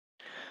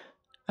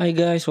Hi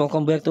guys,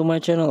 welcome back to my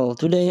channel.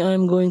 Today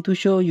I'm going to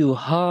show you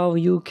how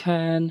you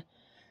can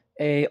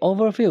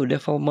overview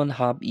development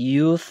hub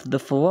youth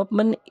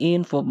development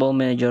in Football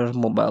Manager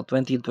Mobile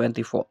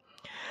 2024.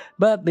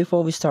 But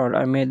before we start,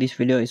 I made this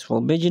video is for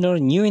beginner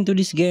new into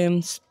this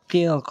game,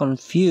 still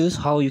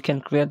confused how you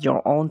can create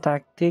your own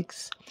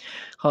tactics,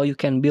 how you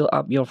can build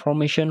up your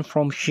formation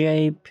from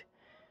shape,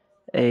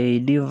 a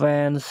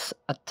defense,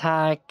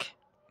 attack,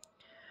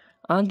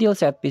 until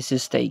set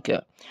pieces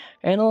taker.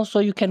 And also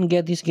you can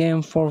get this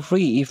game for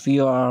free if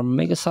you are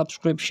make a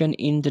subscription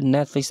in the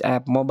Netflix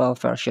app mobile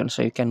version,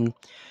 so you can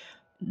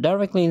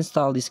directly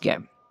install this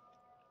game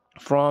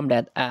from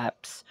that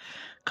apps.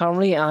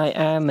 Currently I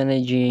am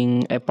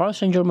managing a Paris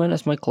Saint-Germain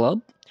as my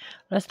club.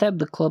 Let's tap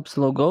the club's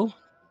logo,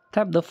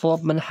 tap the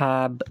development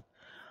hub,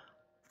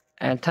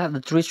 and tap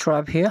the three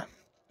stripe here.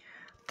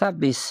 Tap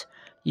this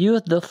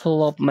youth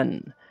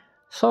development.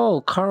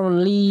 So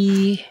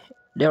currently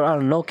there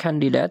are no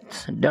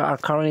candidates. There are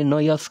currently no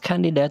youth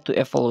candidate to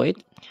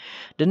evaluate.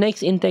 The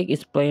next intake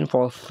is planned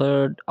for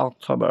 3rd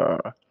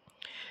October.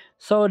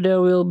 So there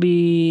will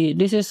be,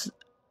 this is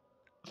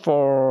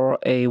for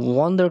a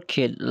wonder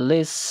kid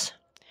list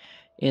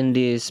in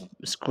this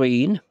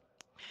screen.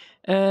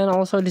 And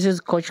also this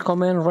is coach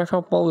comment.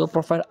 Rafael Paul will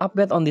provide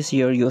update on this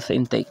year youth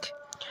intake.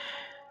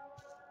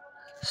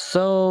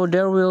 So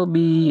there will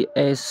be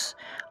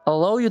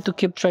allow you to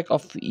keep track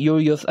of your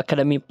youth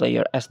academy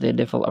player as they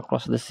develop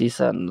across the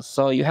season.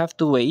 So you have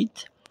to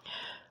wait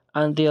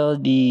until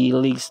the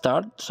league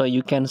start so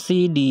you can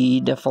see the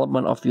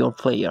development of your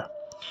player.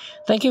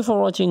 Thank you for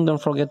watching.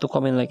 Don't forget to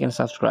comment, like, and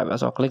subscribe.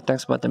 Also click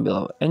thanks button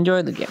below.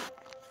 Enjoy the game.